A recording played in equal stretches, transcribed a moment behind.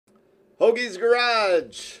Togi's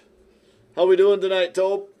Garage. How we doing tonight,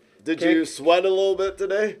 Tope? Did you sweat a little bit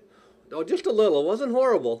today? Oh, just a little. It wasn't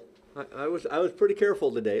horrible. I was pretty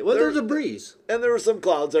careful today. Well, there's a breeze. And there were some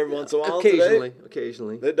clouds every once in a while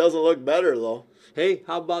Occasionally. It doesn't look better, though. Hey,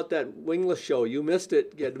 how about that wingless show? You missed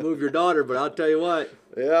it. You had to move your daughter, but I'll tell you what.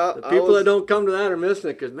 Yeah. The people that don't come to that are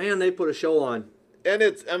missing it because, man, they put a show on. And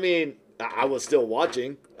I was still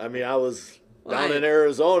watching. I was down in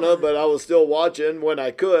Arizona, but I was still watching when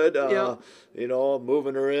I could,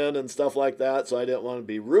 moving her in and stuff like that. So I didn't want to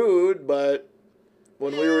be rude, but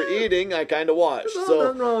when we were eating, I kind of watched.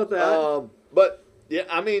 Nothing wrong with that. But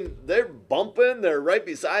yeah, they're bumping. They're right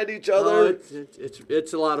beside each other.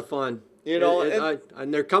 It's a lot of fun.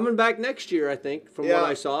 And they're coming back next year, I think, from what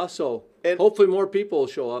I saw. So hopefully more people will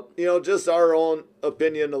show up. Just our own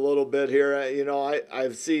opinion a little bit here. I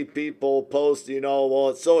see people post, well,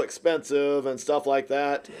 it's so expensive and stuff like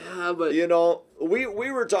that. Yeah, but we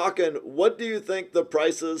were talking. What do you think the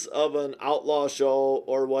prices of an outlaw show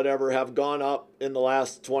or whatever have gone up in the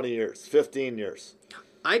last 20 years, 15 years?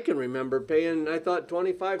 I can remember paying, I thought,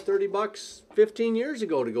 $25, $30 15 years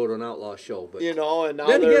ago to go to an outlaw show. But and now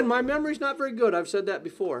then again, my memory's not very good. I've said that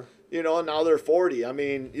before. And now they're 40.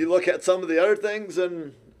 You look at some of the other things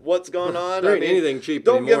and what's going on. There ain't anything cheap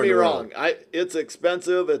Don't anymore. Get me wrong. It's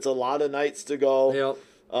expensive. It's a lot of nights to go.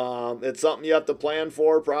 Yep. It's something you have to plan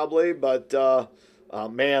for probably, but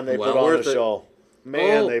man, they put on a show.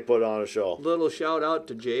 They put on a show. Little shout out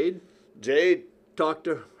to Jade. Jade. Talked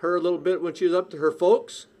to her a little bit when she was up to her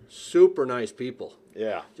folks. Super nice people.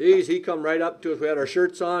 Yeah. Geez, he come right up to us. We had our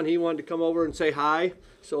shirts on. He wanted to come over and say hi.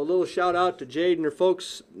 So a little shout out to Jade and her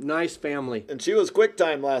folks. Nice family. And she was quick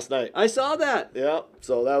time last night. I saw that. Yeah.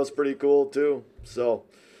 So that was pretty cool too. So,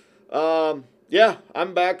 yeah,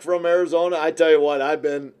 I'm back from Arizona. I tell you what, I've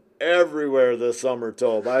been everywhere this summer,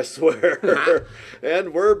 Tobe, I swear.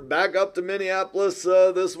 And we're back up to Minneapolis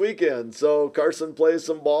this weekend. So Carson plays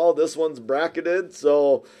some ball. This one's bracketed.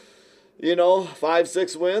 So,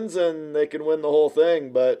 5-6 wins and they can win the whole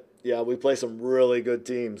thing. But yeah, we play some really good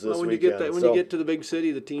teams this weekend. You get to the big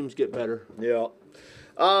city, the teams get better. Yeah.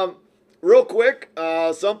 Real quick,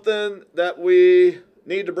 something that we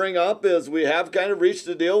need to bring up is we have kind of reached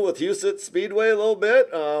a deal with Houston Speedway a little bit.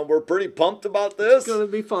 We're pretty pumped about this. It's going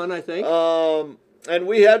to be fun, I think. And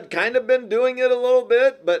we had kind of been doing it a little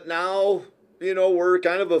bit, but now, we're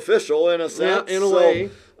kind of official in a sense. Yeah, in a way.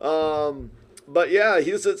 But yeah,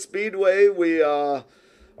 Houston Speedway, we are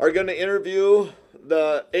going to interview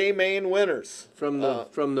the A-Main winners. From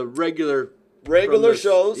the regular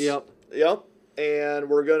shows. Yep. And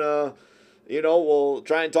we're going to... we'll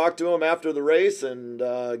try and talk to them after the race and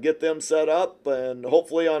get them set up. And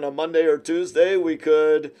hopefully on a Monday or Tuesday, we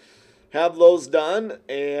could have those done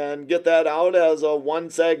and get that out as a one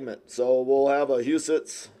segment. So we'll have a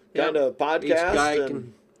Huset's kind of podcast. Each guy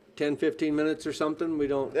can 10, 15 minutes or something. We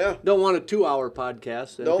don't want a 2-hour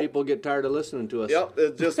podcast. And people get tired of listening to us. Yep,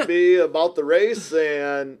 it'd just be about the race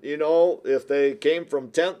and, if they came from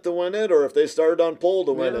 10th to win it or if they started on pole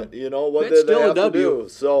to win it. What did they have to do?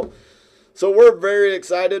 So we're very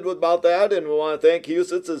excited about that, and we want to thank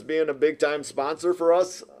Huset's as being a big-time sponsor for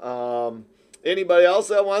us. Anybody else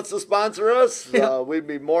that wants to sponsor us, we'd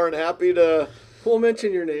be more than happy to. We'll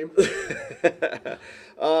mention your name.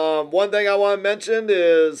 One thing I want to mention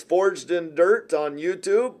is Forged in Dirt on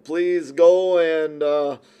YouTube. Please go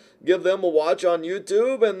and give them a watch on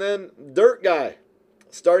YouTube. And then Dirt Guy,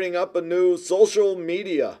 starting up a new social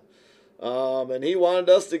media. And he wanted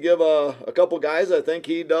us to give a couple guys I think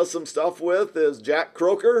he does some stuff with is Jack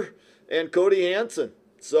Croker and Cody Hansen.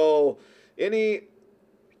 So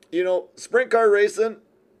sprint car racing,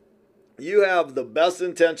 you have the best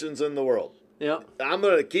intentions in the world. Yeah. I'm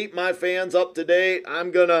going to keep my fans up to date.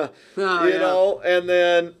 I'm going to, and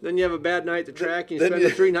then... Then you have a bad night at the track and you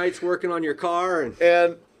spend 3 nights working on your car.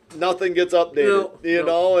 And nothing gets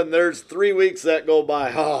updated, and there's 3 weeks that go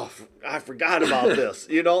by. Oh, I forgot about this.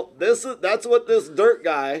 That's what this Dirt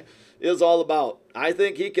Guy is all about. I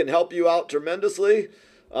think he can help you out tremendously.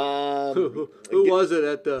 Who was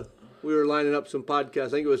it we were lining up some podcasts. I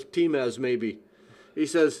think it was Timez maybe. He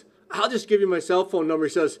says, I'll just give you my cell phone number.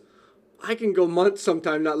 He says, I can go months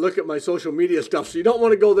sometime not look at my social media stuff, so you don't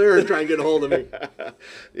want to go there and try and get a hold of me.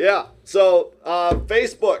 Yeah. So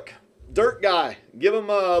Facebook, Dirt Guy. Give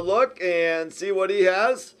him a look and see what he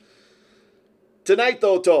has. Tonight,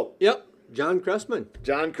 though, Tope. Yep. Johnn Cressman.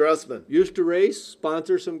 Johnn Cressman. Used to race,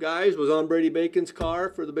 sponsor some guys, was on Brady Bacon's car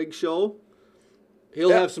for the big show.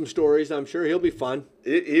 He'll have some stories, I'm sure. He'll be fun.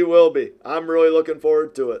 He will be. I'm really looking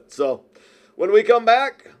forward to it. So when we come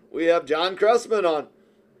back, we have Johnn Cressman on.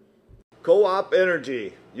 Co-op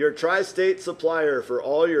Energy. your tri-state supplier for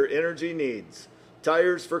all your energy needs.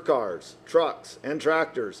 Tires for cars, trucks, and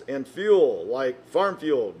tractors, and fuel like farm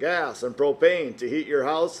fuel, gas, and propane to heat your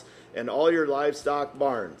house and all your livestock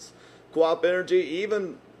barns. Co-op Energy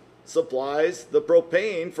even supplies the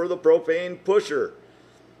propane for the propane pusher.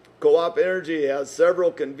 Co-op Energy has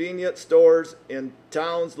several convenient stores in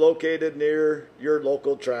towns located near your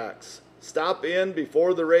local tracks. Stop in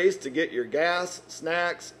before the race to get your gas,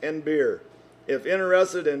 snacks, and beer. If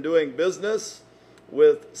interested in doing business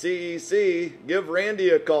with CEC, give Randy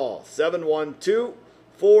a call,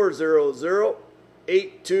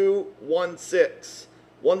 712-400-8216.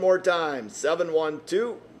 One more time,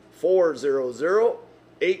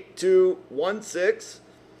 712-400-8216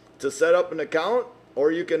 to set up an account,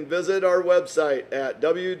 or you can visit our website at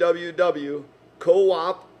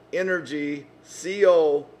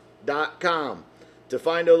www.coopenergyco.com to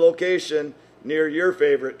find a location near your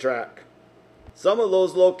favorite track. Some of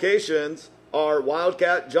those locations are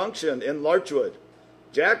Wildcat Junction in Larchwood,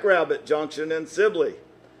 Jackrabbit Junction in Sibley,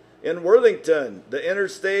 in Worthington, the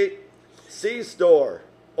Interstate C Store,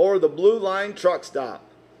 or the Blue Line Truck Stop.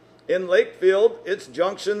 In Lakefield, it's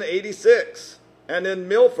Junction 86, and in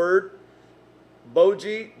Milford,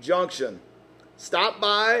 Bogie Junction. Stop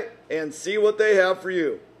by and see what they have for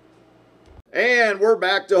you. And we're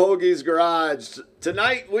back to Hoagie's Garage.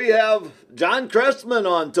 Tonight we have Johnn Cressman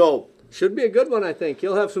on tow. Should be a good one, I think.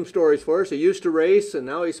 He'll have some stories for us. He used to race, and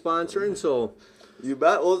now he's sponsoring, so... You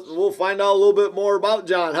bet. We'll find out a little bit more about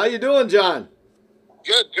John. How you doing, John?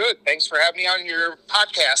 Good. Thanks for having me on your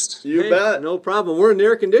podcast. You bet. No problem. We're in the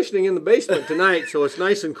air conditioning in the basement tonight, so it's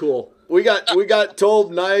nice and cool. We got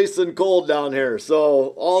told nice and cold down here, so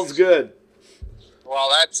all's good. Well,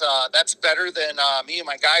 that's better than me and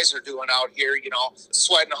my guys are doing out here,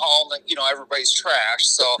 sweating, hauling, everybody's trash.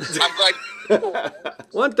 So I'm glad.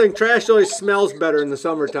 One thing, trash always smells better in the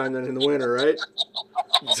summertime than in the winter, right?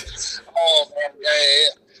 Oh,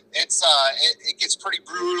 man. It gets pretty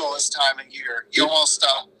brutal this time of year. You almost,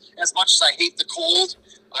 as much as I hate the cold,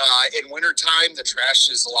 in wintertime, the trash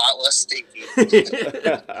is a lot less stinky.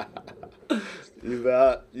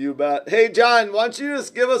 You bet. Hey, John, why don't you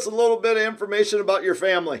just give us a little bit of information about your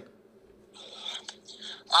family?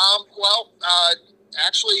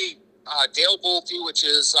 Actually, Dale Bolte, which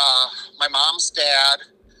is my mom's dad,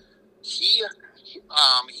 he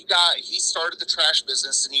started the trash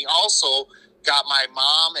business, and he also got my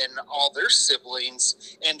mom and all their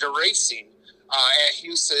siblings into racing at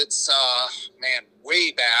Huset's,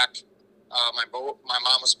 way back. My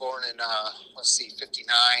mom was born in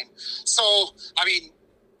 59. So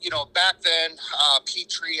back then,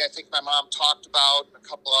 Petrie, I think my mom talked about, and a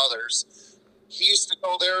couple others. He used to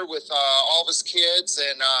go there with all of his kids,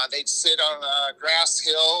 and they'd sit on a grass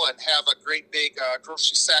hill and have a great big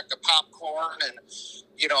grocery sack of popcorn and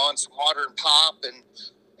and some water and pop, and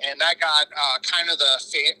that got kind of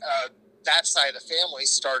that side of the family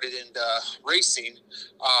started into racing.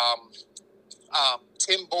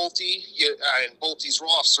 Tim Bolte and Bolte's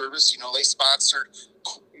Roll-Off Service, they sponsored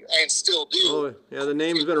and still do. Oh, yeah, the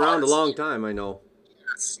name's been around a long time, I know.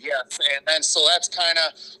 Yes. And then so that's kind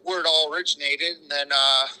of where it all originated. And then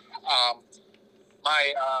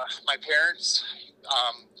my parents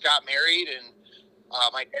got married, and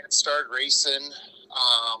my dad started racing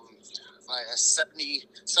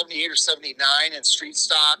 78 or 79 in street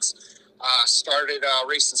stocks. Started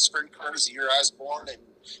racing sprint cars the year I was born in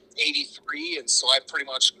 83, and so I pretty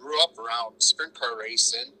much grew up around sprint car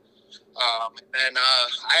racing. And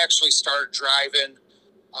I actually started driving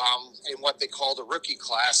in what they called a rookie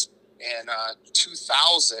class in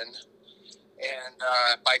 2000. And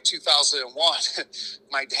by 2001,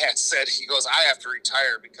 my dad said, he goes, I have to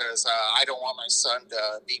retire because I don't want my son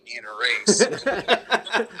to beat me in a race.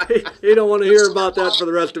 He don't want to hear about that for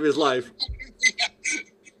the rest of his life.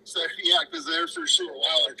 So, yeah, because they're for sure a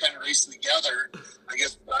while they're kind of racing together. I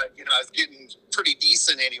guess, I was getting pretty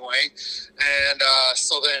decent anyway. And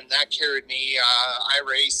so then that carried me. I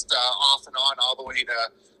raced off and on all the way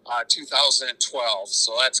to 2012.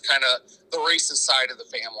 So that's kind of the racing side of the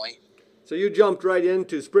family. So you jumped right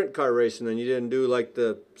into sprint car racing, and you didn't do like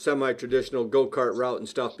the semi-traditional go-kart route and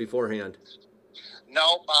stuff beforehand?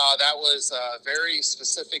 Nope, that was very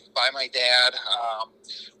specific by my dad.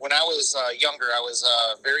 When I was younger, I was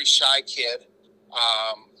a very shy kid,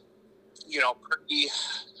 pretty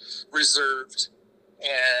reserved.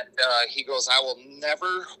 And he goes, I will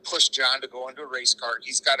never push John to go into a race car.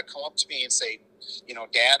 He's got to come up to me and say,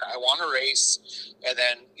 Dad, I want to race. And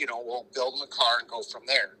then, we'll build him a car and go from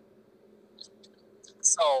there.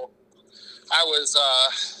 So I was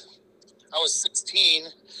 16,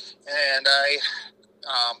 and I,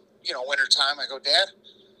 wintertime, I go, Dad,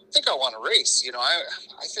 think I want to race.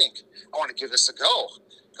 I think I want to give this a go.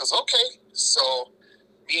 He goes, okay. So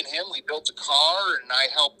me and him, we built a car, and I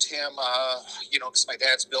helped him, because my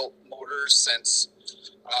dad's built motors since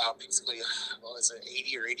basically, what was it,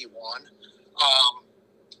 80 or 81.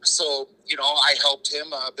 So, I helped him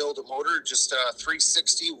build a motor, just a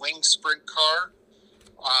 360 wing sprint car,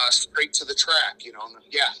 straight to the track,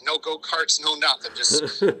 Yeah, no go-karts, no nothing.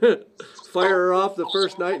 Just fire her off the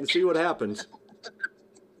first night and see what happens.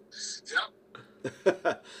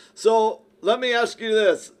 Yeah. So let me ask you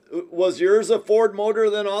this. Was yours a Ford motor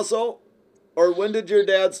then also? Or when did your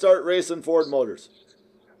dad start racing Ford motors?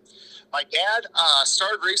 My dad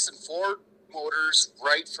started racing Ford motors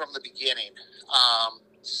right from the beginning.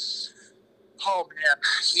 Oh man,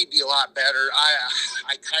 he'd be a lot better.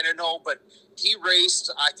 I kind of know, but he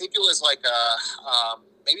raced. I think it was like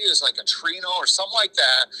maybe it was like a Trino or something like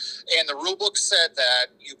that. And the rule book said that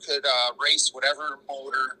you could race whatever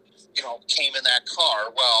motor came in that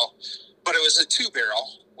car. Well, but it was a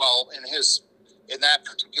 2-barrel. Well, in that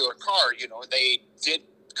particular car, they did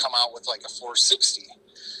come out with like a 460,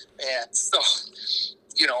 and so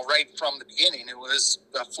right from the beginning, it was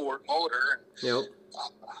a Ford motor. And, yep.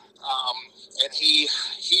 And he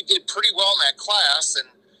did pretty well in that class, and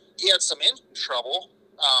he had some engine trouble.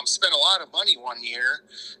 Spent a lot of money one year,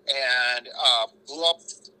 and blew up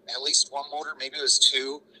at least one motor, maybe it was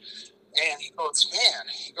two. And he goes,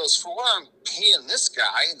 for what I'm paying this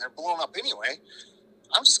guy, and they're blowing up anyway,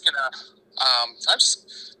 I'm just gonna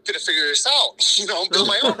figure this out, build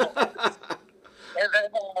my own. And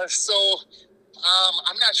then I'm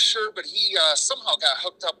not sure, but he somehow got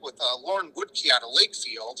hooked up with Lauren Woodkey out of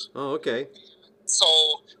Lakefield. Oh, okay. So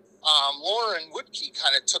Lauren Woodkey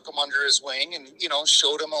kind of took him under his wing and,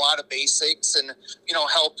 showed him a lot of basics and,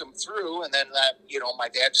 helped him through. And then that, my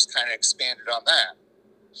dad just kind of expanded on that.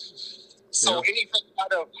 So anything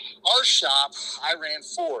out of our shop, I ran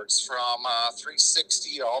Fords from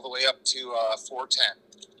 360 all the way up to 410.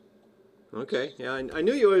 Okay. Yeah, I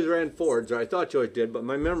knew you always ran Fords, or I thought you always did, but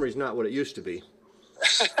my memory's not what it used to be.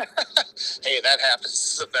 Hey, that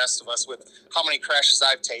happens to the best of us with how many crashes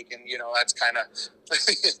I've taken. That's kind of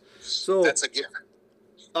so that's a given.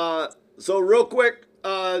 So real quick,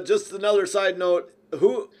 just another side note.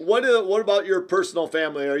 What about your personal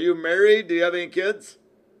family? Are you married? Do you have any kids?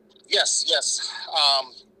 Yes.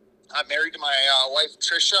 I'm married to my wife,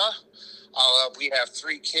 Tricia. We have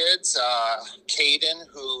 3 kids. Caden,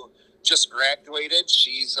 who just graduated.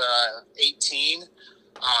 She's 18.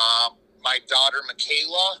 My daughter,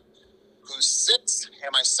 Michaela, who's 6.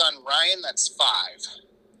 And my son, Ryan, that's 5.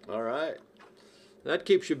 All right. That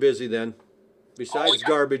keeps you busy then, besides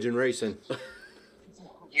garbage and racing.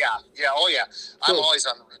 Yeah. I'm always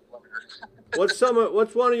on the limiter.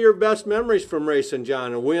 What's one of your best memories from racing,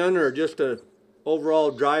 John? A win or just a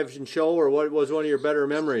overall drive and show, or what was one of your better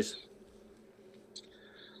memories?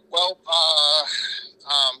 Well,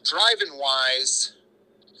 driving wise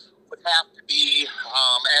would have to be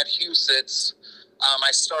at Huset's.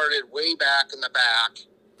 I started way back in the back.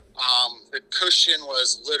 The cushion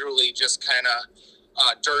was literally just kind of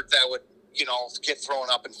dirt that would, get thrown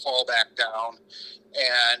up and fall back down.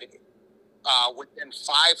 And within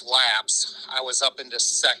 5 laps, I was up into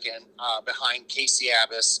second behind Casey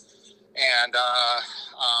Abbas. And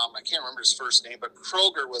I can't remember his first name, but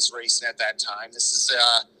Kroger was racing at that time. This is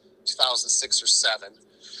 2006 or 7.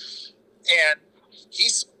 And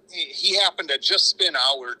he happened to just spin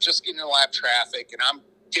out. We were just getting into lap traffic, and I'm,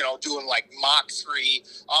 doing like Mach 3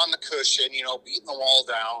 on the cushion, beating the wall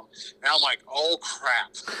down. And I'm like, oh,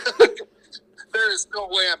 crap. There is no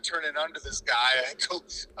way I'm turning under this guy.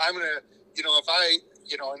 I'm going to, if I,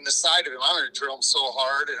 in the side of him, I'm going to drill him so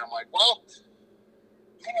hard. And I'm like, well,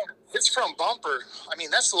 man, it's from bumper. I mean,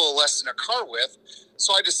 that's a little less than a car width.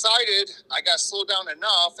 So I decided I got slowed down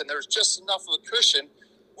enough, and there's just enough of a cushion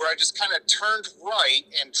where I just kind of turned right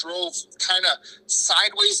and drove kind of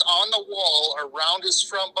sideways on the wall around his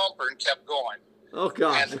front bumper and kept going. Oh,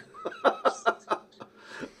 God.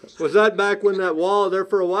 Was that back when that wall, there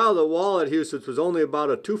for a while, the wall at Huset's was only about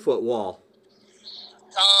a 2-foot wall?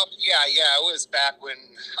 Yeah. It was back when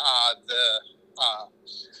the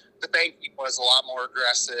banking was a lot more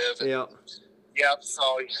aggressive. And, yeah. Yep.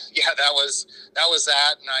 So that was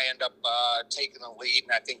that, and I ended up taking the lead,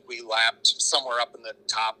 and I think we lapped somewhere up in the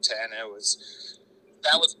top 10. That was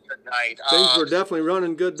a good night. Things were definitely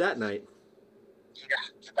running good that night. Yeah,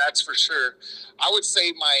 that's for sure. I would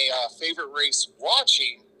say my favorite race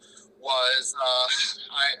watching was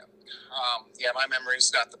my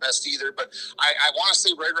memory's not the best either, but I want to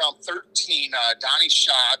say right around 13, Donnie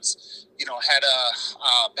Schatz, had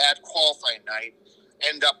a bad qualifying night.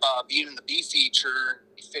 End up being in the B feature.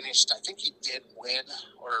 He finished. I think he did win,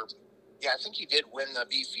 I think he did win the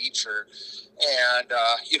B feature, and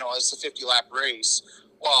it's a 50-lap race.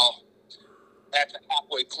 Well, at the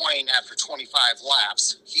halfway point, after 25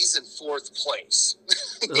 laps, he's in 4th place.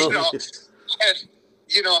 And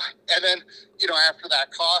then after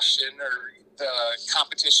that caution, or the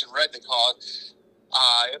competition red, they call it.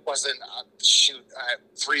 It wasn't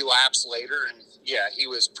 3 laps later, and he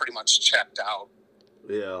was pretty much checked out.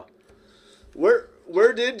 Yeah.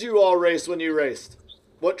 Where did you all race when you raced?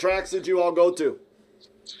 What tracks did you all go to?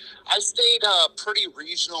 I stayed pretty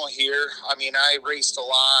regional here. I mean, I raced a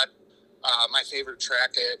lot. My favorite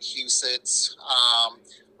track at Huset's,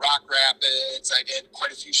 Rock Rapids. I did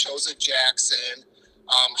quite a few shows at Jackson,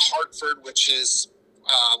 Hartford, which is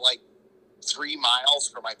like 3 miles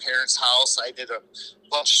from my parents' house. I did a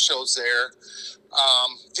bunch of shows there.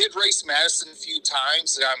 Did race Madison a few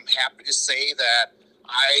times, and I'm happy to say that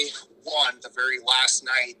I won the very last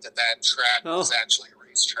night that track was actually a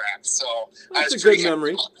racetrack. So that's a good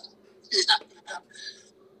memory. Yeah.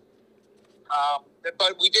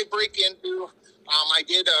 But we did break into. I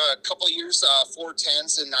did a couple of years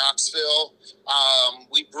 410s in Knoxville.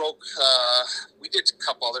 We did a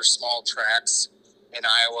couple other small tracks in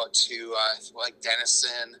Iowa too, like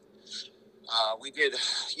Denison. We did,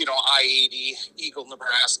 I-80, Eagle,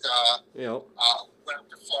 Nebraska. Yep. Went up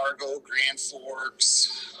to Fargo, Grand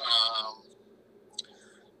Forks.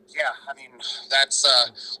 I mean, that's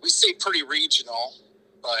we stay pretty regional,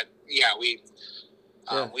 but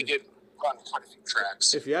we did run quite a few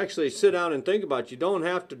tracks. If you actually sit down and think about it, you don't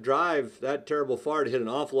have to drive that terrible far to hit an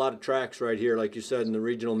awful lot of tracks right here, like you said, in the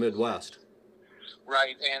regional Midwest.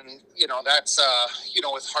 Right, and that's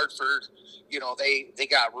with Hartford, they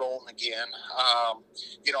got rolling again.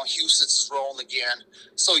 Huset's is rolling again.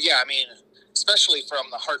 So I mean, especially from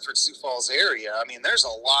the Hartford Sioux Falls area, I mean, there's a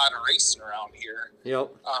lot of racing around here.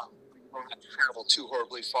 Yep. We don't have to travel too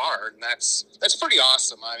horribly far, and that's pretty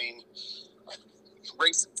awesome. I mean,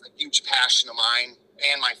 racing's a huge passion of mine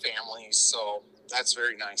and my family's, so that's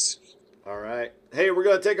very nice. All right. Hey, we're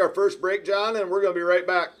going to take our first break, John, and we're going to be right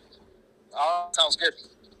back. Sounds good.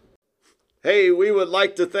 Hey, we would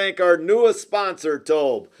like to thank our newest sponsor,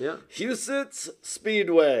 Tobe. Yeah. Huset's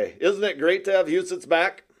Speedway. Isn't it great to have Huset's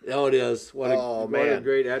back? Oh, it is. What a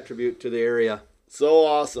great attribute to the area. So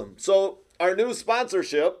awesome. So our new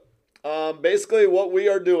sponsorship, basically what we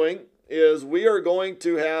are doing is we are going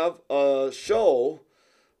to have a show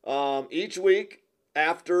each week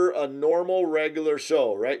after a normal regular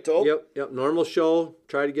show, right, Tobe? Yep. Normal show.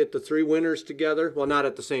 Try to get the 3 winners together. Well, not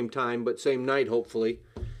at the same time, but same night, hopefully.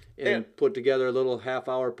 And put together a little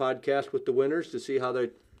half-hour podcast with the winners to see how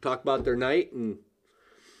they talk about their night. And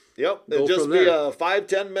it'll just be a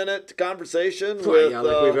 5-10 minute conversation.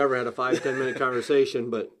 Like we've ever had a 5-10 minute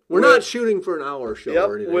conversation, but we're not shooting for an hour show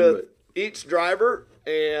or anything. With each driver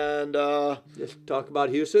and just talk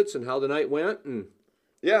about Huset's and how the night went and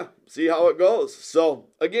see how it goes. So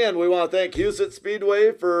again, we want to thank Huset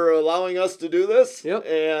Speedway for allowing us to do this. Yep.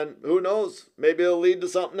 And who knows, maybe it'll lead to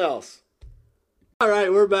something else. All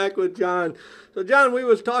right, we're back with John. So John, we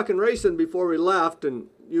was talking racing before we left, and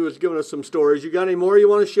you was giving us some stories. You got any more you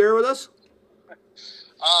want to share with us?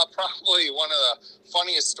 Probably one of the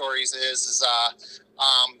funniest stories is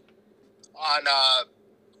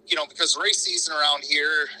because race season around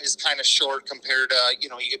here is kind of short compared to, you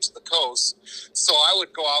get to the coast. So I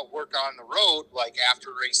would go out work on the road, like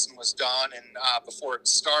after racing was done and before it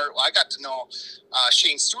started. Well, I got to know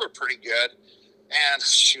Shane Stewart pretty good. And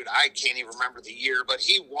shoot, I can't even remember the year, but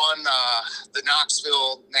he won the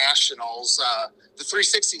Knoxville Nationals, the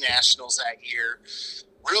 360 Nationals that year.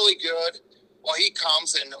 Really good. Well, he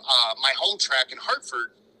comes and my home track in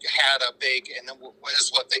Hartford had a big, and it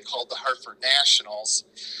was what they called the Hartford Nationals.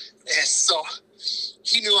 And so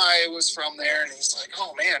he knew I was from there, and he's like,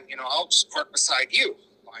 "Oh man, I'll just park beside you."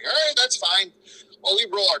 I'm like, "All right, that's fine." Well, we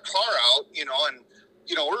roll our car out, and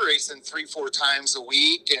we're racing 3-4 times a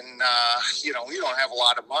week, and we don't have a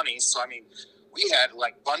lot of money, so I mean, we had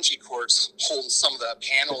like bungee cords holding some of the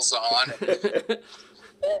panels on, and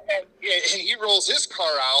he rolls his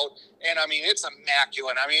car out, and I mean, it's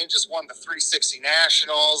immaculate. I mean, it just won the 360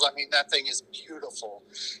 Nationals. I mean, that thing is beautiful.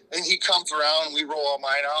 And he comes around, and we roll all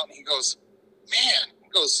mine out, and he goes, "Man," he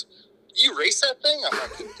goes, "Do you race that thing?" I'm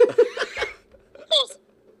like, he goes,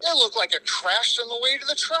 "It looked like it crashed on the way to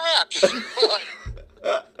the track."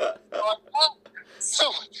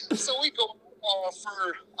 So we go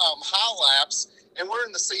for hot laps, and we're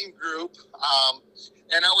in the same group,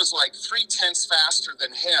 and I was like 0.3 faster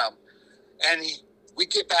than him, and we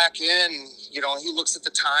get back in, he looks at the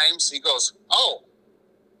times, he goes,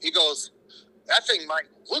 that thing might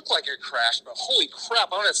look like it crashed, but holy crap,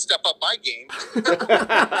 I'm going to step up my game.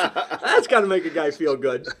 That's got to make a guy feel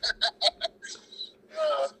good.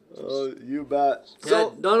 Oh, you bet.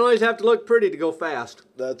 So don't always have to look pretty to go fast.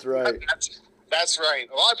 That's right. That's right.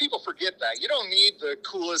 A lot of people forget that. You don't need the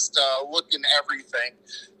coolest looking everything.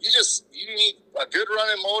 You need a good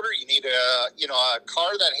running motor. You need a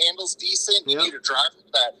car that handles decent. You need a driver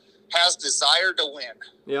that has desire to win.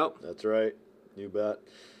 Yep. That's right. You bet.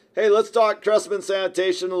 Hey, let's talk Cressman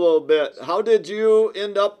Sanitation a little bit. How did you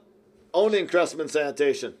end up owning Cressman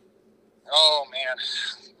Sanitation? Oh,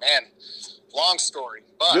 man. Long story.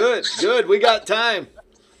 But Good. We got time.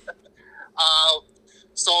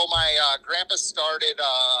 So my grandpa started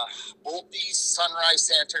Bolte Sunrise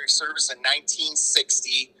Sanitary Service in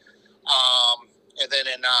 1960. And then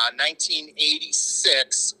in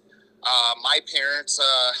 1986, my parents,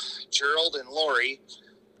 Gerald and Lori,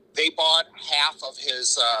 they bought half of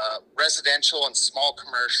his residential and small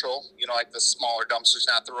commercial, like the smaller dumpsters,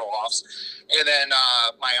 not the roll-offs. And then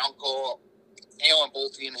my uncle, Alan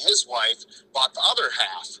Bolte, and his wife bought the other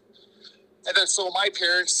half. And then so my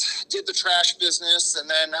parents did the trash business, and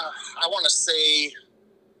then I want to say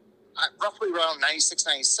roughly around 96,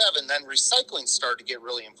 97, then recycling started to get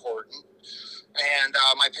really important. And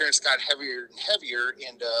my parents got heavier and heavier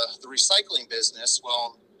into the recycling business.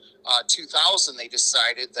 Well, 2000, they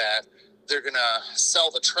decided that they're going to sell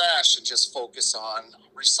the trash and just focus on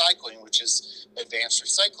recycling, which is advanced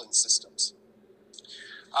recycling systems.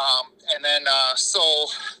 And then so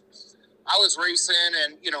I was racing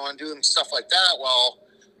and doing stuff like that. Well,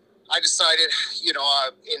 I decided, in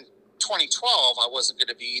 2012, I wasn't going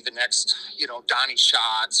to be the next, Donnie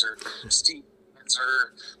Schatz or Steve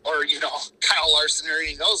or Kyle Larson or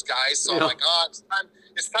any of those guys. So I'm like,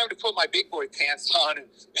 it's time to put my big boy pants on and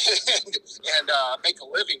make a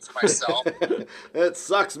living for myself. It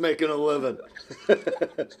sucks making a living.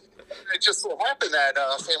 It just so happened that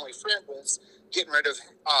a family friend was getting rid of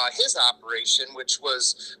his operation, which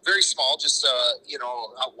was very small, just a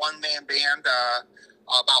one-man band,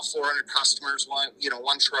 about 400 customers,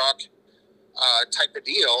 one truck type of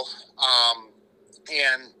deal.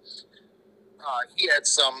 And he had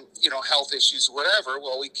some, health issues, whatever.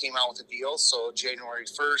 Well, we came out with a deal. So January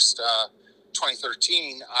 1st,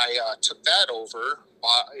 2013, I took that over,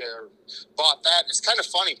 bought that. It's kind of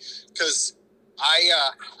funny because I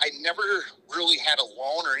never really had a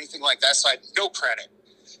loan or anything like that, so I had no credit.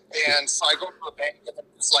 And so I go to the bank, and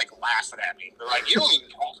it's like laughing at me. They're like, "You don't even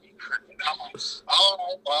have any credit." And I'm like,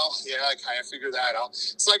 "Oh, well, yeah, I kind of figured that out."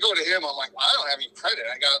 So I go to him. I'm like, well, "I don't have any credit.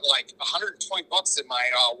 I got like $120 in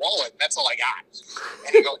my wallet, and that's all I got."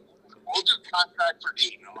 And he goes, "We'll do contract for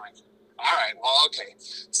deed." And I'm like, "All right, well, okay."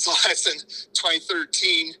 So that's in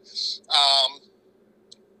 2013.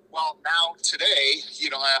 Well, now today,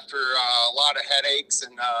 after a lot of headaches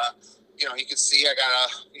and, you can see I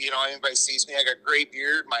got anybody sees me, I got gray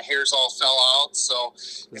beard. My hair's all fell out. So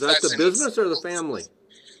is that the business or the family?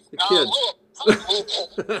 The kids?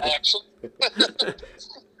 Actually.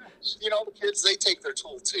 The kids, they take their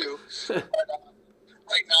toll too. But,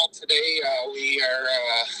 right now, today, we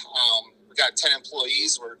got 10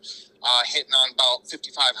 employees. We're hitting on about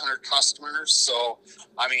 5,500 customers. So,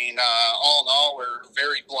 all in all, we're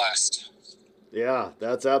very blessed. Yeah,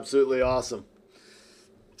 that's absolutely awesome.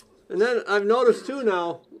 And then I've noticed too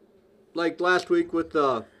now, like last week with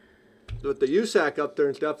the USAC up there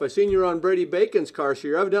and stuff, I seen you on Brady Bacon's car, so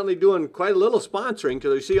you're evidently doing quite a little sponsoring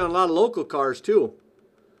because I see you on a lot of local cars too.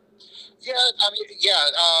 Yeah,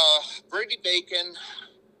 Brady Bacon,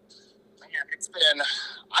 man,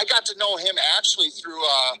 I got to know him actually through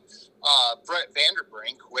Brett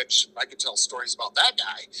Vanderbrink, which I could tell stories about that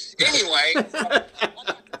guy. Anyway,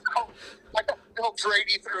 I got to know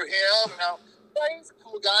Brady through him. Now, he's a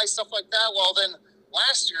cool guy, stuff like that. Well, then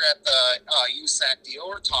last year at the USAC deal,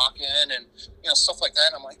 we're talking and, stuff like that.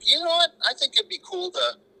 And I'm like, you know what? I think it'd be cool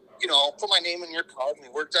to, put my name in your card. And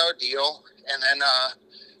we worked out a deal. And then,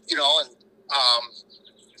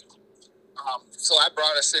 so that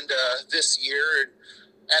brought us into this year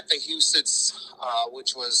at the Huset's,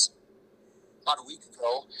 which was about a week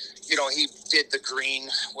ago. He did the green,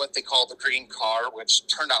 what they call the green car, which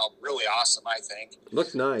turned out really awesome, I think.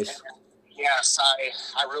 Looked nice. And, yes,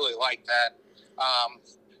 I really like that.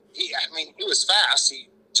 He was fast. He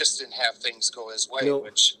just didn't have things go his way. No,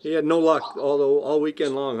 which he had no luck all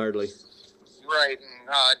weekend long, hardly. Right, and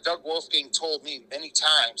Doug Wolfgang told me many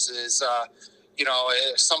times is,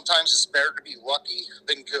 sometimes it's better to be lucky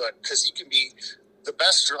than good because you can be the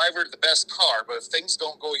best driver, the best car, but if things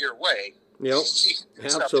don't go your way, yep,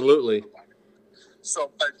 absolutely.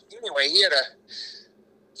 So, but anyway, he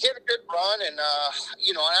he had a good run, and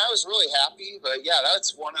and I was really happy. But yeah,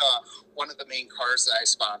 that's one of the main cars that I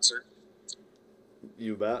sponsored.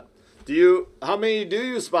 You bet. How many do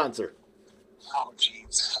you sponsor? Oh,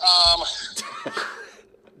 jeez.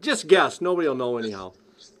 Just guess. Nobody will know anyhow.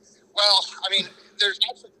 Well, I mean, there's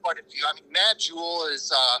actually quite a few. I mean, Matt Jewell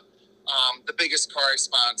is the biggest car I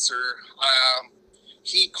sponsor.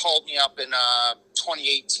 He called me up in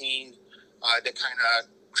 2018 to kind of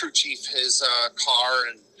crew chief his car,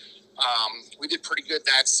 and we did pretty good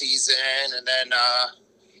that season. And then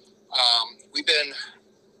we've been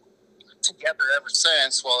together ever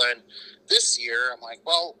since. Well, then this year, I'm like,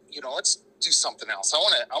 well, let's do something else. I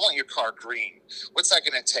want your car green. What's that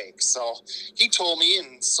going to take? So he told me,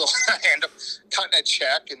 and so I ended up cutting a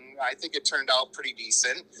check, and I think it turned out pretty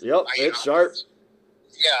decent. Yep, it's sharp.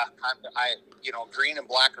 Yeah, green and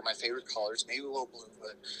black are my favorite colors. Maybe a little blue,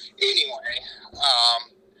 but anyway.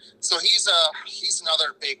 So he's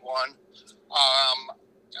another big one.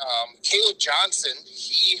 Caleb Johnson,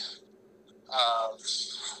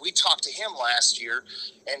 we talked to him last year,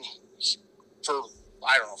 and for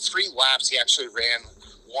 3 laps, he actually ran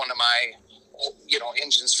one of my,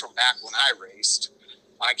 engines from back when I raced.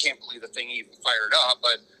 I can't believe the thing even fired up,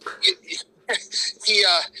 but he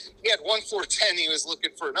had 1.410. He was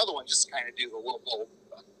looking for another one, just to kind of do the local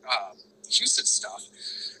Houston stuff.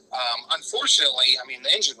 Unfortunately, I mean,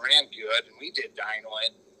 the engine ran good, and we did dyno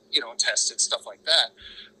it, tested stuff like that.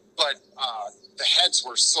 But the heads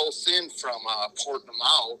were so thin from porting them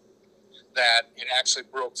out that it actually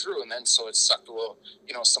broke through, and then so it sucked a little,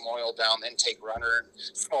 some oil down the intake runner and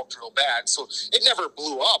smoked real bad. So it never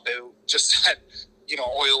blew up. It just had,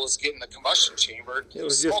 oil was getting the combustion chamber. It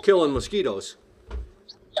was just killing mosquitoes.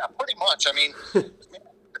 Yeah, pretty much. I mean,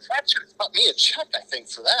 that should have cut me a check, I think,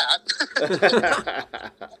 for that.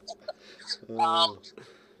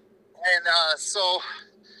 So,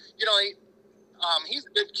 he's a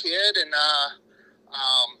good kid and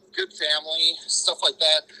good family, stuff like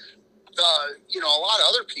that. A lot of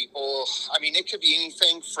other people, I mean, it could be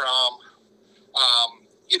anything from,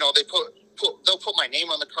 they'll put my name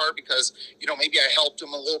on the car because, maybe I helped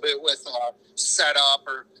them a little bit with setup,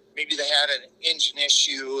 or maybe they had an engine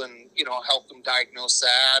issue and, help them diagnose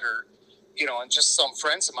that, or, and just some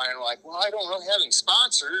friends of mine are like, well, I don't really have any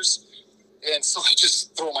sponsors. And so I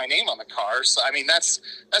just throw my name on the car. So, I mean, that's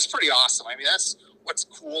pretty awesome. I mean, that's what's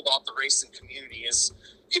cool about the racing community is,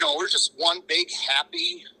 we're just one big,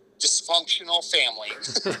 happy, dysfunctional family.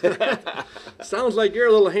 Sounds like you're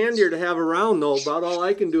a little handier to have around, though. About all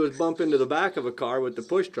I can do is bump into the back of a car with the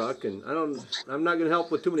push truck, and I'm not going to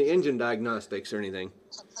help with too many engine diagnostics or anything.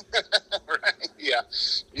 Right? Yeah.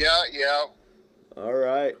 All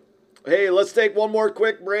right. Hey, let's take one more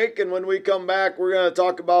quick break, and when we come back, we're going to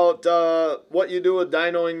talk about what you do with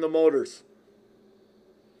dynoing the motors.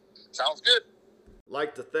 Sounds good. I'd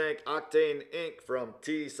like to thank Octane Inc. from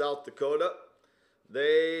South Dakota.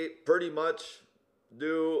 They pretty much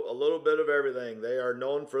do a little bit of everything. They are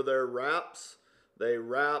known for their wraps. They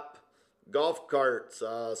wrap golf carts,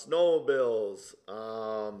 snowmobiles,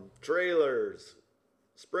 trailers,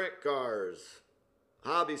 sprint cars,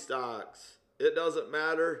 hobby stocks. It doesn't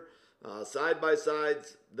matter.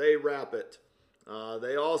 Side-by-sides, they wrap it.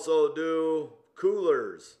 They also do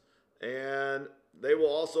coolers, and they will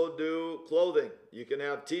also do clothing. You can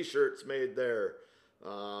have t-shirts made there.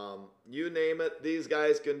 You name it, these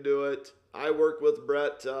guys can do it. I work with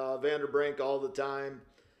Brett Vanderbrink all the time.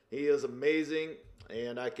 He is amazing,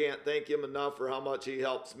 and I can't thank him enough for how much he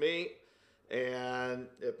helps me. And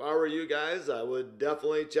if I were you guys, I would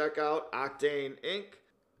definitely check out Octane Inc.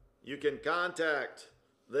 You can contact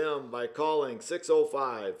them by calling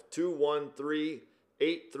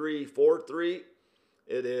 605-213-8343.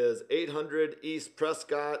 It is 800 East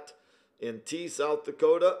Prescott in South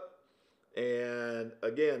Dakota. And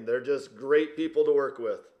again, they're just great people to work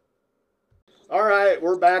with. All right,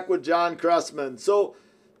 we're back with Johnn Cressman. So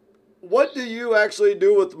what do you actually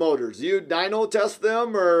do with motors? Do you dyno test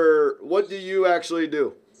them, or what do you actually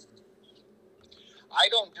do? I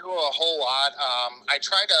don't do a whole lot. I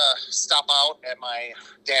try to stop out at my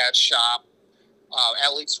dad's shop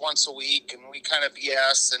at least once a week, and we kind of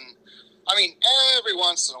BS. And I mean, every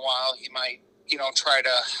once in a while, he might, try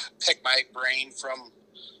to pick my brain from,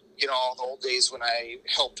 the old days when I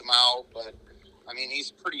helped him out. But I mean,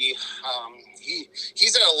 he's pretty,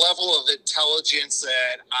 he's at a level of intelligence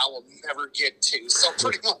that I will never get to. So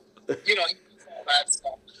pretty much, he does all that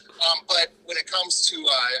stuff. But when it comes to,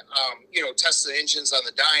 test the engines on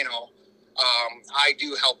the dyno, I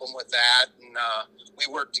do help them with that, and we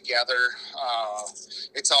work together.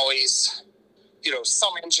 It's always,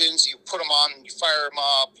 some engines, you put them on and you fire them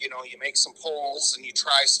up, you make some pulls and you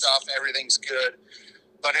try stuff, everything's good.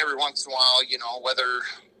 But every once in a while, whether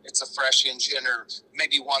it's a fresh engine or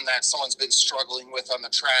maybe one that someone's been struggling with on the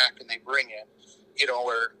track and they bring it,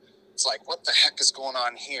 where it's like, what the heck is going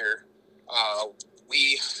on here?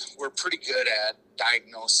 We're pretty good at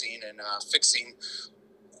diagnosing and fixing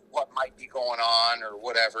what might be going on or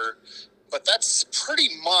whatever. But that's pretty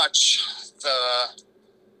much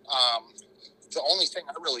the only thing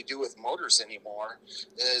I really do with motors anymore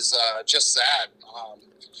is just that.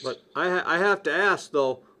 But I have to ask,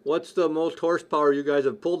 though, what's the most horsepower you guys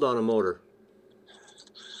have pulled on a motor?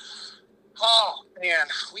 Oh, man.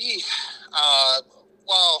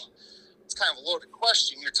 Well, it's kind of a loaded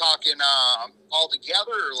question. You're talking all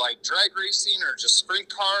together or like drag racing or just sprint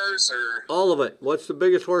cars or? All of it. What's the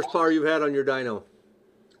biggest horsepower you've had on your dyno?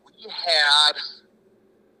 We had,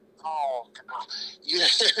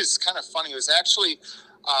 it's kind of funny. It was actually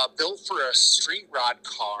built for a street rod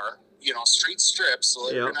car, street strip. So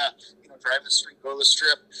they're going to drive the street, go to the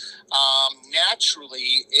strip.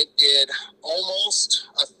 Naturally, it did almost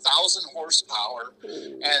 1,000 horsepower.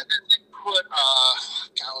 And then they put, I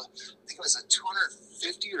think it was a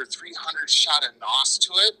 250 or 300 shot of NOS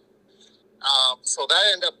to it. So that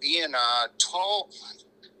ended up being 12,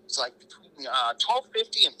 it's like between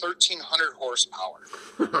 1,250 and 1,300 horsepower.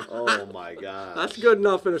 Oh my God. That's good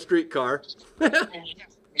enough in a street car.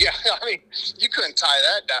 Yeah, I mean, you couldn't tie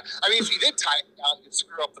that down. I mean, if you did tie it down, you'd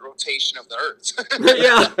screw up the rotation of the Earth.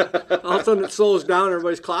 Yeah. All of a sudden it slows down,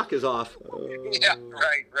 everybody's clock is off. Yeah,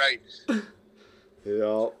 right.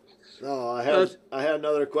 Yeah. No, I had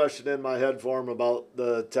another question in my head for him about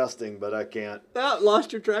the testing, but I can't.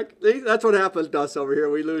 Lost your track. That's what happens to us over here.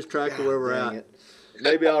 We lose track of where we're at. It.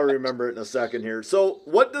 Maybe I'll remember it in a second here. So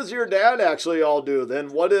what does your dad actually all do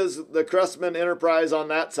then? What is the Cressman Enterprise on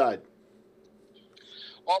that side?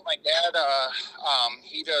 Well, my dad,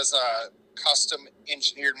 he does custom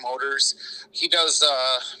engineered motors. He does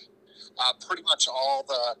pretty much all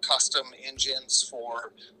the custom engines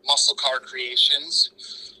for Muscle Car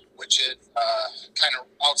Creations, which is kind of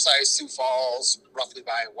outside Sioux Falls, roughly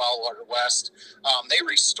by Wildwater West. They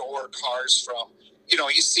restore cars from,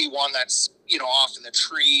 you see one that's, off in the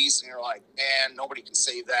trees, and you're like, man, nobody can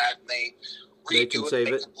save that. And they can save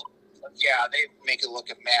it. They make it look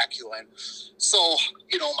immaculate. So,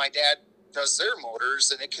 my dad does their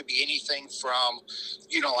motors, and it could be anything from,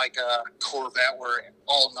 like a Corvette where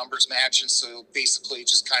all numbers match, and so basically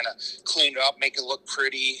just kind of clean it up, make it look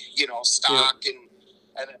pretty, stock, and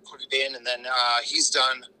then put it in. And then he's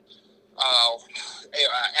done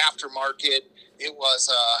aftermarket. It was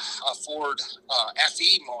a Ford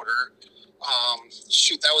FE motor.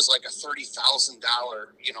 That was like a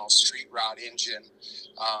 $30,000, street rod engine.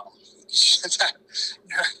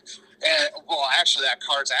 Actually, that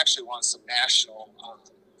car's actually won some national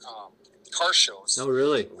car shows. Oh,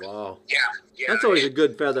 really? Wow. Yeah. That's always a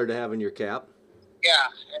good feather to have in your cap. Yeah,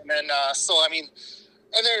 and then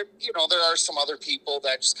and there are some other people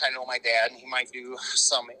that just kind of know my dad, and he might do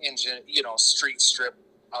some engine, street strip.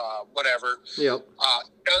 Whatever. Yep.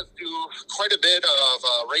 Does do quite a bit of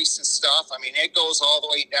racing stuff. I mean, it goes all the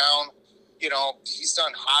way down. He's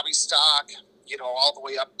done hobby stock. All the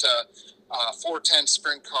way up to 410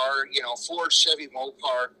 sprint car. Ford, Chevy,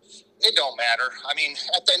 Mopar. It don't matter. I mean,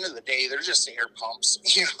 at the end of the day, they're just air pumps.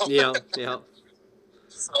 Yeah.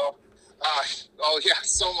 So,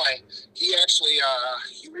 So he actually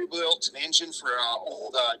he rebuilt an engine for an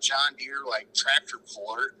old John Deere tractor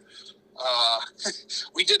puller.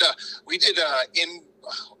 We did a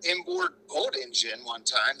inboard boat engine one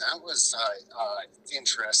time. That was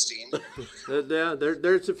interesting. Yeah,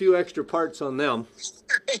 there's a few extra parts on them.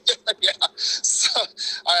 Yeah. So,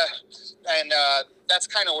 that's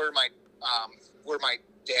kind of where my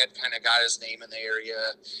dad kind of got his name in the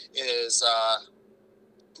area. Is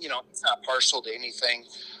he's not partial to anything.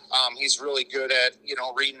 He's really good at,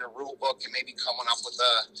 reading a rule book and maybe coming up with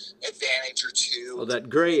a advantage or two. Oh, that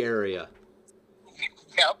gray area.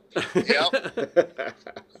 Yep.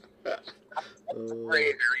 Gray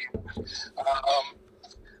area.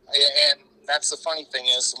 And that's the funny thing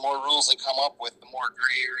is, the more rules they come up with, the more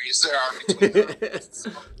gray areas there are between them.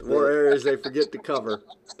 The more areas they forget to cover.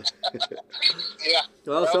 Yeah.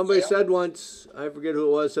 Well, somebody said once, I forget who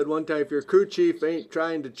it was, said one time, if your crew chief ain't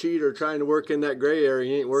trying to cheat or trying to work in that gray area,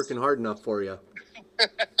 he ain't working hard enough for you.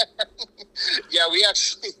 Yeah, we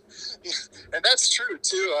actually, and that's true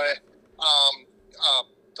too.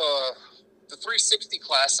 The 360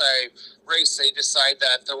 class I raced, they decided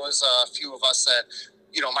that there was a few of us that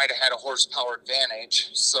might have had a horsepower advantage.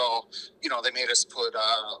 So, they made us put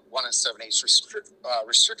 1 7/8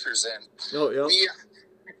 restrictors in. Oh, yeah.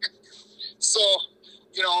 So,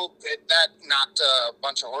 that knocked a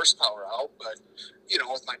bunch of horsepower out. But,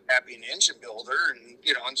 with my dad being an engine builder and,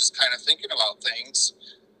 and just kind of thinking about things,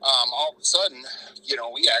 all of a sudden,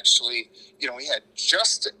 we actually, we had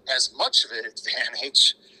just as much of an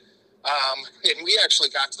advantage. And we actually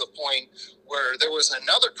got to the point where there was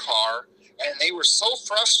another car, and they were so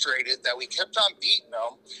frustrated that we kept on beating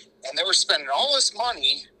them, and they were spending all this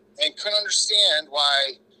money and couldn't understand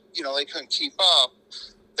why, they couldn't keep up,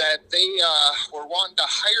 that they were wanting to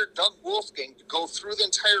hire Doug Wolfgang to go through the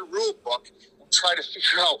entire rule book and try to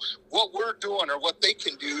figure out what we're doing or what they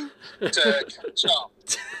can do to catch up.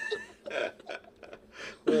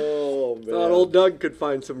 Oh, man. Thought old Doug could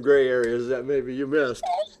find some gray areas that maybe you missed.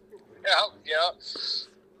 Yeah.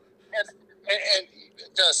 And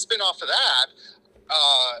to spin off of that,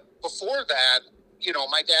 before that,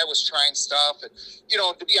 my dad was trying stuff. And,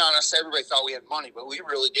 to be honest, everybody thought we had money, but we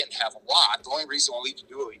really didn't have a lot. The only reason why we could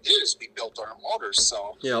do what we did is we built our motors.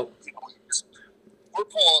 So, Yep. We're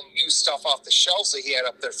pulling new stuff off the shelves that he had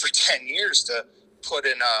up there for 10 years to put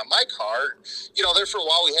in my car. There for a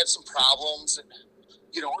while we had some problems. And,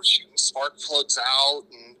 we're shooting spark plugs out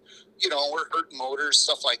and, we're hurting motors,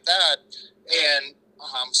 stuff like that. And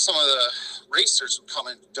some of the racers would come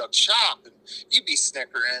into Doug's shop and he'd be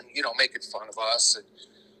snickering, making fun of us. And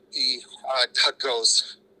Doug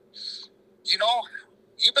goes,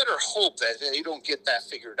 you better hope that they don't get that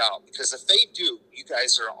figured out, because if they do, you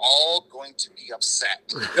guys are all going to be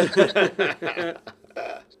upset.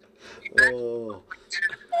 Oh.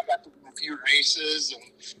 I got to do a few races and,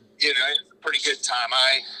 it's a pretty good time.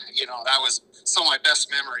 That was some of my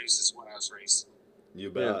best memories is when I was racing.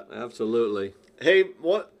 You bet. Yeah, absolutely. Hey,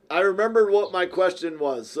 I remembered what my question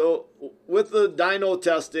was. So with the dyno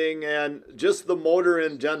testing and just the motor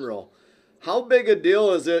in general, how big a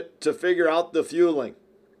deal is it to figure out the fueling?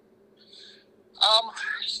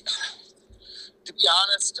 To be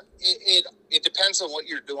honest, it depends on what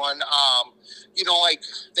you're doing. Like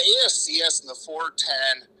the ASCS and the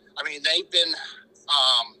 410, they've been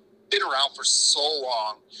around for so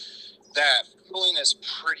long that fueling is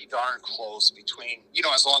pretty darn close between,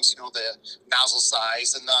 as long as you know the nozzle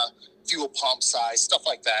size and the fuel pump size, stuff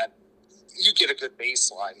like that, you get a good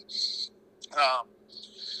baseline.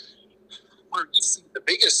 Where you see the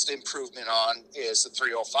biggest improvement on is the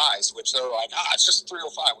 305s, which they're like, it's just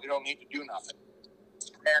 305. We don't need to do nothing.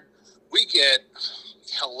 And we get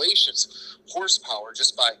hellacious horsepower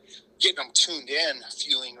just by getting them tuned in,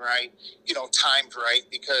 fueling right, timed right,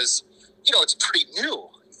 because, it's pretty new.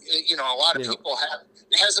 A lot of people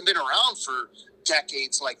it hasn't been around for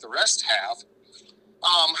decades like the rest have.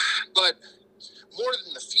 But more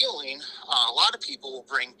than the fueling, a lot of people will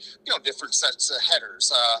bring, different sets of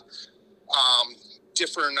headers,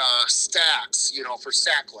 different stacks, for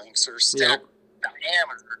stack lengths or stack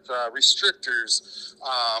diameters, restrictors,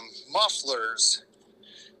 mufflers,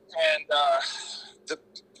 and to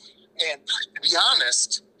be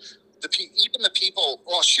honest, even the people.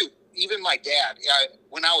 Well, shoot, even my dad.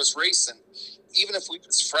 When I was racing, even if we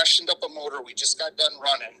just freshened up a motor, we just got done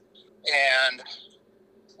running, and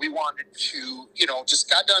we wanted to, just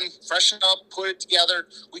got done, freshened up, put it together.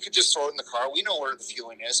 We could just throw it in the car. We know where the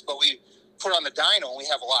fueling is, but we put on the dyno, and we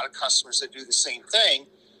have a lot of customers that do the same thing,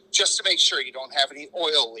 just to make sure you don't have any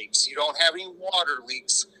oil leaks, you don't have any water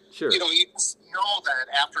leaks. Sure. You just know that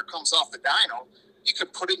after it comes off the dyno, you can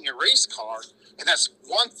put it in your race car, and that's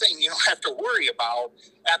one thing you don't have to worry about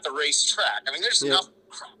at the racetrack. There's enough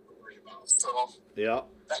crap to worry about. So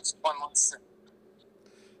that's one less thing.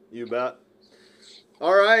 You bet.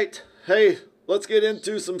 All right. Hey, let's get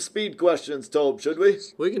into some speed questions, Tobe, should we?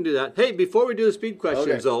 We can do that. Hey, before we do the speed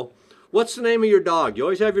questions, though, what's the name of your dog? You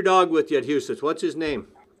always have your dog with you at Houston. What's his name?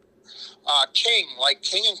 King, like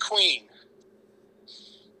king and queen.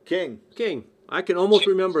 King. I can almost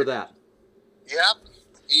remember that. Yep.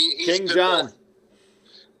 He's King John.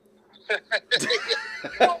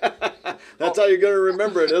 That's how you're going to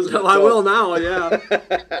remember it, isn't it? I will now, yeah.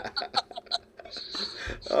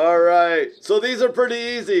 All right. So these are pretty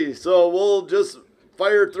easy. So we'll just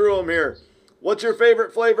fire through them here. What's your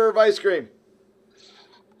favorite flavor of ice cream?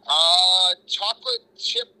 Chocolate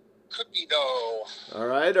chip cookie dough. All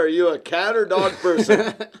right. Are you a cat or dog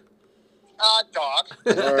person? Dog.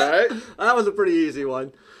 All right. That was a pretty easy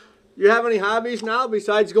one. You have any hobbies now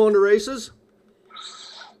besides going to races?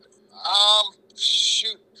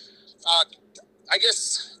 Shoot. I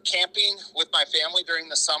guess camping with my family during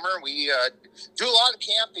the summer. We do a lot of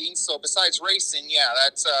camping. So besides racing,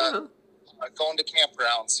 that's going to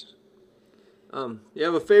campgrounds. You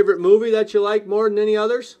have a favorite movie that you like more than any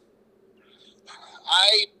others?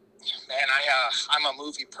 I'm a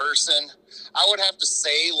movie person. I would have to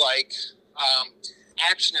say like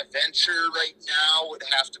action adventure right now would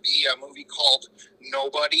have to be a movie called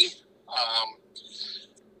Nobody.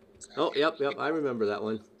 Oh, yep. I remember that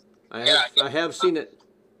one. I have seen it.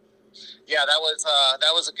 Yeah, that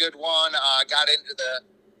was a good one. Got into the.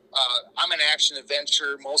 I'm an action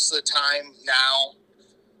adventure most of the time now,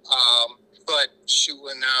 but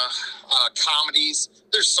shooting comedies.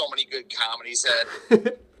 There's so many good comedies that.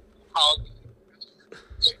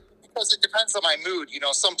 Because it depends on my mood,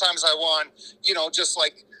 Sometimes I want, just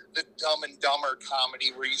like the Dumb and Dumber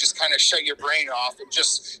comedy where you just kind of shut your brain off and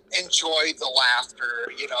just enjoy the laughter.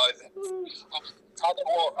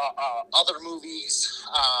 Other movies.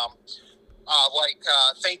 Like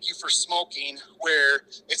Thank You for Smoking, where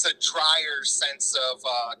it's a drier sense of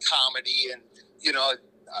comedy, and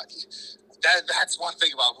that's one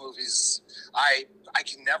thing about movies. I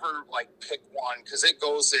can never like pick one because it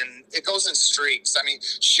goes in streaks. I mean,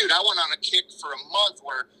 shoot, I went on a kick for a month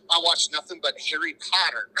where I watched nothing but Harry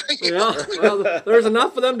Potter. Yeah, well, there's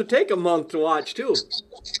enough for them to take a month to watch too.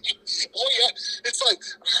 Oh yeah, it's like,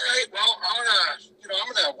 all right, well, I'm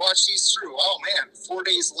gonna watch these through. Oh man, 4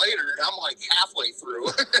 days later, and I'm like halfway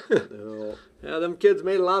through. Yeah, them kids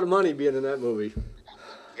made a lot of money being in that movie.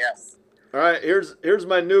 Yes. All right, here's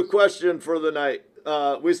my new question for the night.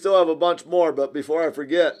 We still have a bunch more, but before I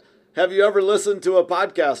forget, have you ever listened to a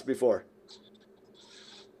podcast before?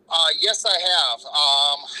 Yes, I have.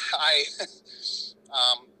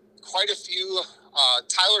 Quite a few.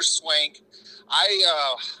 Tyler Swank.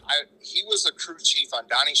 He was a crew chief on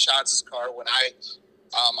Donnie Schatz' car when I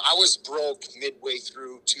was broke midway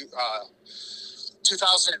through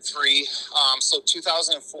 2003. So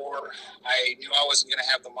 2004, I knew I wasn't going to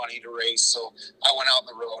have the money to race, so I went out on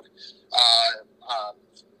the road.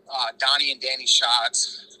 Donnie and Danny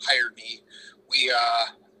Schatz hired me.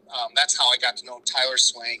 That's how I got to know Tyler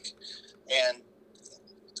Swank. And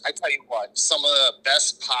I tell you what, some of the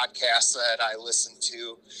best podcasts that I listen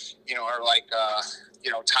to, are like,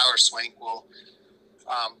 Tyler Swank will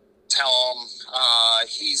tell him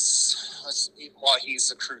he's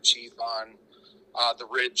the crew chief on the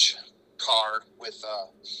Ridge car with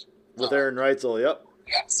Aaron Reitzel. Yep.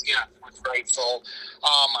 Yes, yeah, with Reitzel.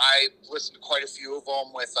 I listened to quite a few of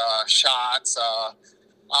them with Schatz. I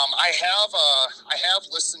have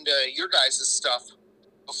listened to your guys' stuff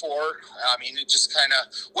before. I mean, it just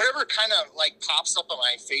whatever like pops up on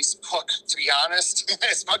my Facebook, to be honest.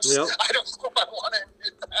 As much as I don't know if I want to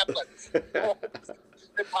admit that, but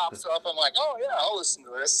it pops up. I'm like, oh yeah, I'll listen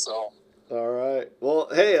to this. So. All right. Well,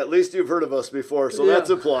 hey, at least you've heard of us before, so that's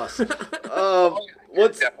a plus.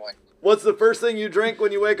 Definitely. What's the first thing you drink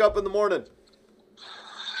when you wake up in the morning?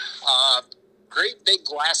 Great big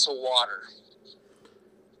glass of water.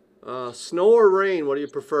 Snow or rain? What do you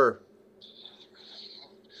prefer?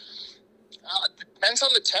 Depends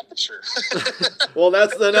on the temperature. Well,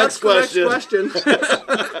 that's the next question.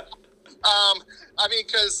 I mean,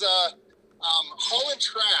 because hauling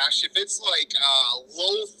trash, if it's like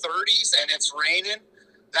low 30s and it's raining,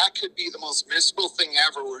 that could be the most miserable thing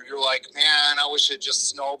ever, where you're like, man, I wish it just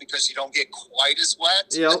snowed because you don't get quite as wet.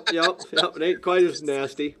 Yep. It ain't quite as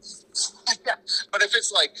nasty. Yeah. But if it's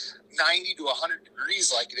like 90 to 100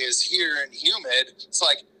 degrees like it is here and humid, it's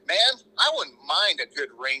like, man, I wouldn't mind a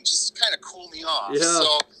good rain just to kind of cool me off. Yeah,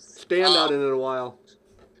 so, stand out in it a while.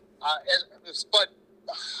 But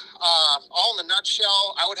all in a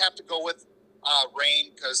nutshell, I would have to go with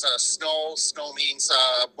rain, because snow means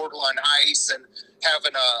borderline ice, and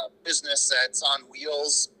having a business that's on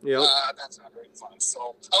wheels, that's not very fun.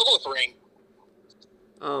 So I'll go with rain.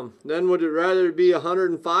 Then would it rather be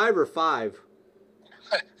 105 or 5?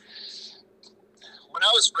 When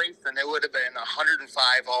I was racing, it would have been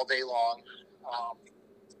 105 all day long.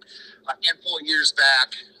 A handful of years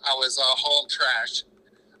back, I was hauling trash.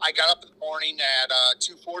 I got up in the morning at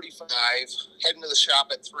 2:45, heading to the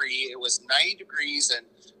shop at 3. It was 90 degrees and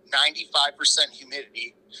 95%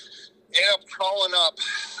 humidity. Ended up crawling up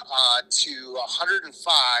to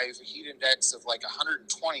 105, heat index of like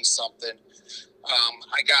 120 something.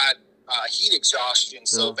 I got heat exhaustion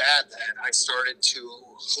so bad that I started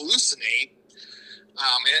to hallucinate.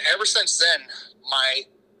 And ever since then, my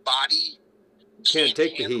body can't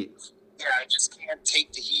take the heat. Yeah, I just can't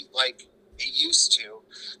take the heat like it used to.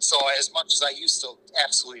 So as much as I used to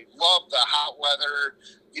absolutely love the hot weather,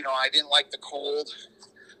 I didn't like the cold.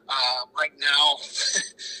 Right now,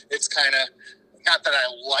 it's kind of not that I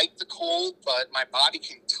like the cold, but my body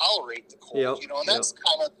can tolerate the cold, Yep, you know, and that's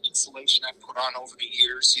kind of insulation I put on over the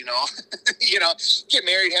years, you know. You know, get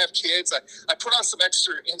married, have kids. I put on some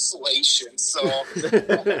extra insulation, so.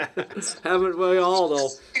 Haven't we all, though?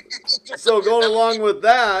 So going along with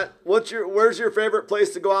that, where's your favorite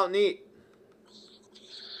place to go out and eat?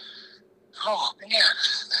 Oh, man,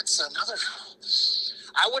 that's another.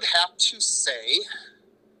 I would have to say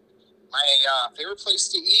my favorite place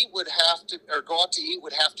to eat go out to eat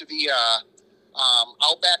would have to be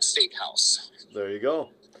Outback Steakhouse. There you go.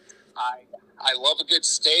 I love a good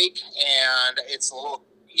steak, and it's a little,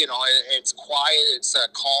 you know, it's quiet. It's a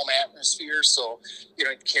calm atmosphere, so you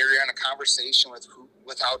know, you carry on a conversation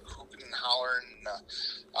without hooping and hollering.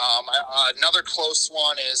 Another close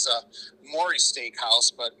one is Maury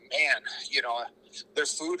Steakhouse, but man, you know, their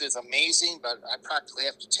food is amazing, but I practically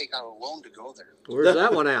have to take out a loan to go there. Where's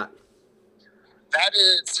that one at? That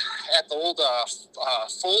is at the old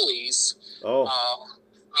Foley's. Oh.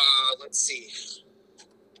 Let's see.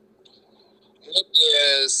 It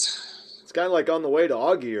is. It's kind of like on the way to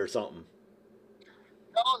Augie or something.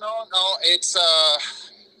 No. It's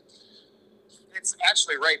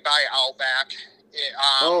actually right by Outback.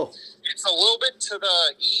 It's a little bit to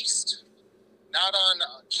the east, not on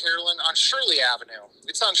Carolyn, on Shirley Avenue.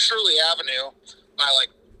 It's on Shirley Avenue by like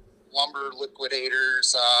Lumber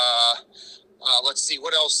Liquidators. Let's see,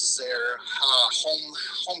 what else is there?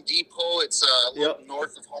 Home Depot. It's a little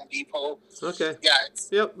north of Home Depot. Okay.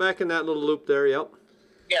 Yeah. Back in that little loop there. Yep.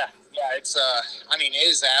 Yeah. It's I mean, it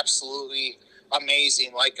is absolutely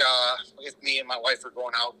amazing. Like if me and my wife are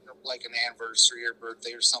going out, like an anniversary or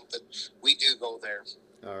birthday or something, we do go there.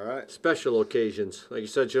 All right. Special occasions, like you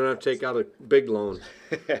said, you don't have to take out a big loan.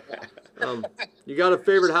 You got a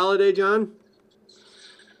favorite holiday, John?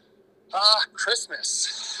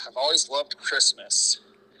 Christmas. I've always loved Christmas.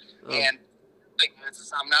 And like,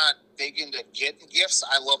 I'm not big into getting gifts.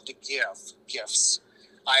 I love to give gifts.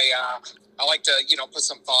 I like to, you know, put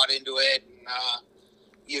some thought into it and,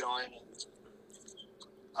 you know, and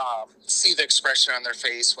see the expression on their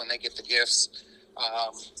face when they get the gifts.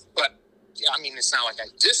 But, I mean, it's not like I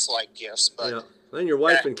dislike gifts, but... Yeah. Then your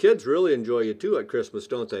wife and kids really enjoy you, too, at Christmas,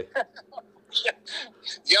 don't they?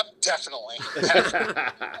 Yep, definitely.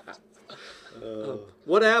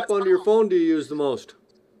 What app on your phone do you use the most?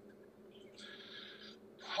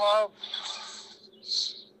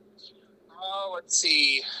 Let's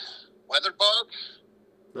see. Weatherbug.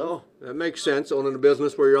 Oh, that makes sense, owning a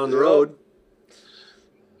business where you're on the road.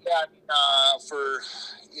 Yeah,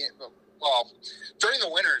 during the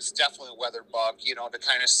winter, it's definitely Weatherbug, you know, to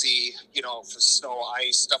kind of see, you know, for snow,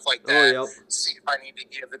 ice, stuff like that. Oh, yep. See if I need to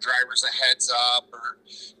give the drivers a heads up or,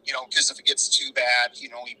 you know, because if it gets too bad, you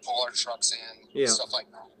know, we pull our trucks in, stuff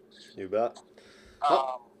like that. You bet.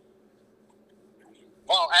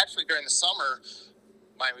 Well, actually, during the summer,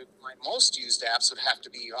 my most used apps would have to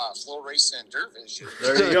be Flow Racing and Dirt Vision.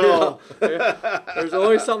 There you go. There's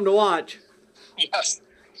always something to watch. Yes.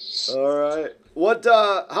 All right.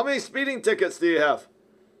 How many speeding tickets do you have?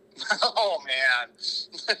 Oh, man.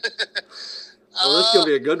 Well, this is going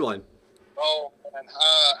to be a good one. Oh, man.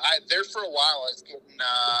 There for a while, I was getting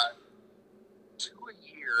 2 a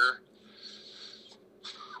year.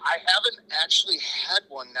 I haven't actually had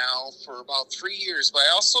one now for about 3 years, but I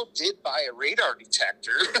also did buy a radar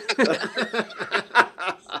detector.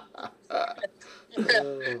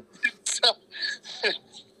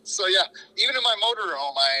 So yeah, even in my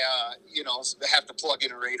motorhome, I have to plug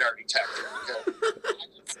in a radar detector.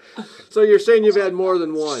 So you're saying you've had more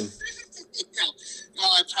than one?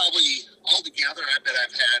 Well, I probably altogether, I bet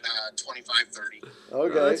I've had 25, 30.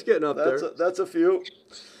 Okay, that's getting up there. That's a few.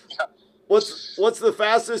 Yeah. What's the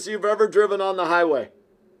fastest you've ever driven on the highway?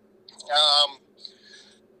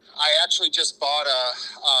 I actually just bought a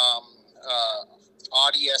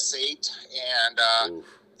Audi S8, and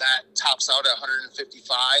that tops out at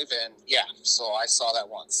 155, and so I saw that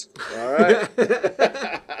once. All right.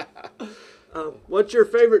 What's your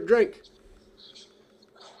favorite drink?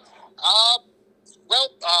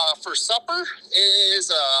 For supper is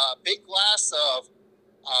a big glass of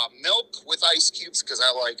milk with ice cubes because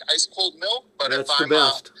I like ice cold milk. But That's if I'm the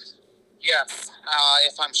best.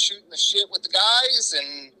 if I'm shooting the shit with the guys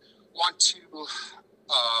and want to,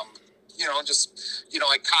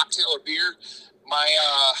 like cocktail or beer,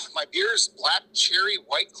 my beer is Black Cherry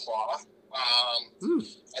White Claw. And then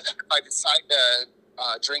if I decide to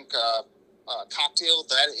drink a cocktail,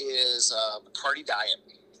 that is Bacardi Diet.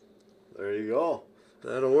 There you go.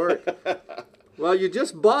 That'll work. Well, you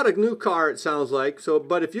just bought a new car, it sounds like.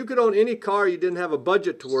 But if you could own any car you didn't have a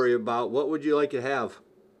budget to worry about, what would you like to have?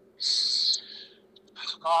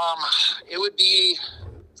 It would be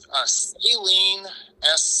a Saline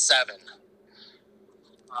S7.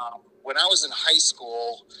 When I was in high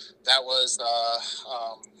school, that was,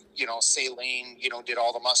 Saline, did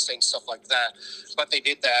all the Mustang stuff like that. But they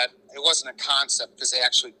did that. It wasn't a concept because they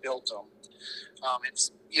actually built them.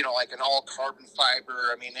 It's, like an all carbon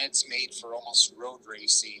fiber. I mean, it's made for almost road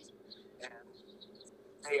racing. And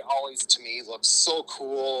they always, to me, look so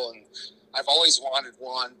cool. And I've always wanted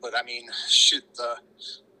one, but I mean,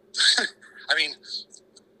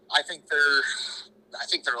 I think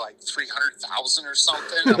they're like 300,000 or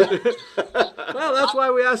something. Well, that's why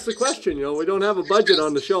we asked the question. We don't have a budget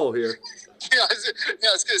on the show here. I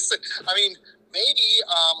was gonna say. I mean, maybe.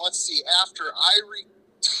 Let's see. After I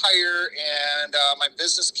retire and my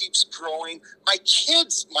business keeps growing, my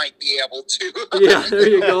kids might be able to. Yeah, there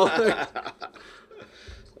you go.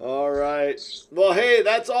 All right. Well, hey,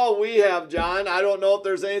 that's all we have, John. I don't know if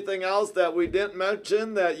there's anything else that we didn't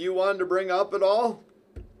mention that you wanted to bring up at all.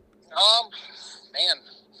 Man,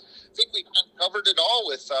 I think we kind of covered it all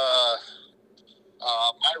with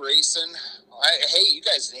my racing. Hey, you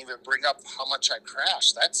guys didn't even bring up how much I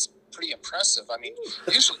crashed. That's pretty impressive. I mean,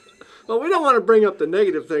 usually. Well, we don't want to bring up the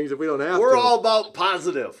negative things if we don't have to. We're all about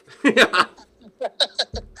positive. Yeah.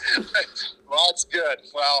 Well, it's good.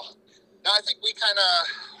 Well, no, I think we kind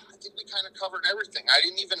of covered everything. I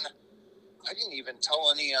didn't even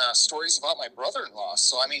tell any stories about my brother-in-law.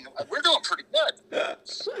 So, I mean, we're doing pretty good.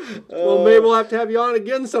 Well, maybe we'll have to have you on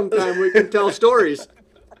again sometime. We can tell stories.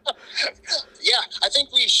 Yeah, I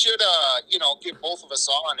think we should, get both of us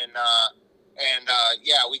on and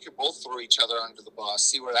we could both throw each other under the bus,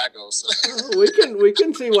 see where that goes. we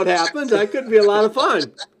can see what happens. That could be a lot of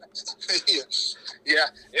fun. Yeah,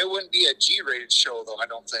 it wouldn't be a G-rated show, though, I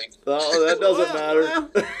don't think. Oh, that doesn't matter. Well,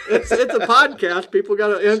 it's a podcast. People got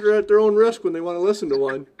to enter at their own risk when they want to listen to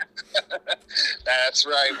one. That's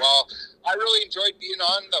right. Well, I really enjoyed being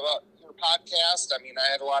on your podcast. I mean,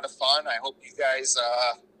 I had a lot of fun. I hope you guys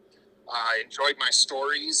enjoyed my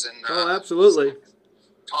stories. And absolutely.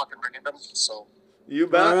 Talking random, so. You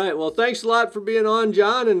bet. All right. Well, thanks a lot for being on,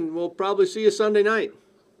 John, and we'll probably see you Sunday night.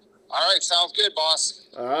 All right. Sounds good, boss.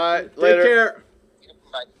 All right. Later. Take care.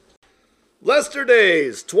 Bye. Lester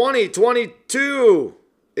Days 2022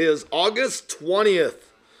 is August 20th.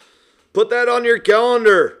 Put that on your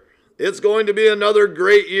calendar. It's going to be another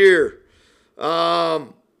great year.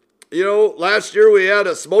 Last year we had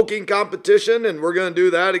a smoking competition, and we're going to do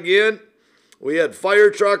that again. We had fire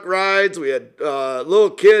truck rides. We had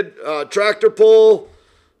little kid tractor pull,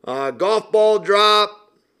 golf ball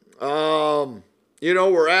drop. We're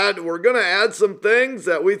going to add some things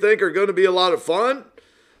that we think are going to be a lot of fun.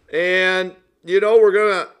 And, we're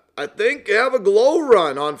going to, I think, have a glow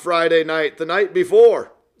run on Friday night, the night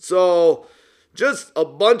before. So just a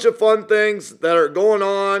bunch of fun things that are going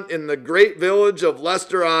on in the great village of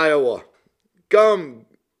Lester, Iowa. Come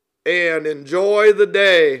and enjoy the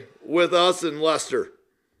day with us in Lester.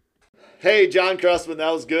 Hey, Johnn Cressman,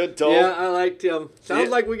 that was good, Tom. Yeah, I liked him.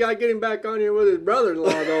 Sounds like we got to get him back on here with his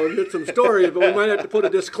brother-in-law, though, and get some stories, but we might have to put a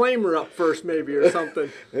disclaimer up first, maybe, or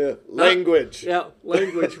something. Yeah, language.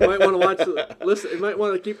 Language. You might want to listen. You might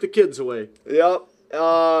want to keep the kids away. Yep.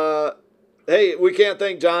 Hey, we can't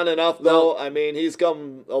thank John enough, though. No. I mean, he's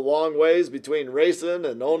come a long ways between racing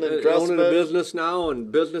and owning Cressman. Owning a business now,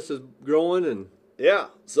 and business is growing. And yeah,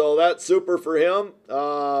 so that's super for him.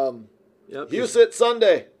 Huset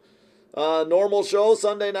Sunday. Normal show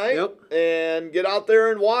Sunday night. Yep. And get out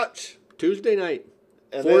there and watch. Tuesday night.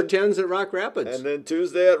 410s at Rock Rapids. And then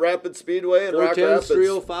Tuesday at Rapid Speedway in Rock Rapids.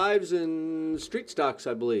 305s and street stocks,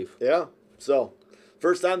 I believe. Yeah. So,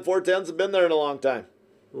 first time 410s have been there in a long time.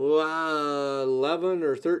 11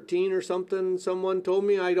 or 13 or something, someone told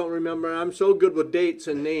me. I don't remember. I'm so good with dates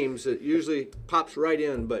and names, it usually pops right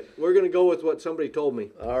in. But we're going to go with what somebody told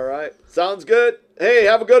me. All right. Sounds good. Hey,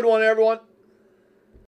 have a good one, everyone.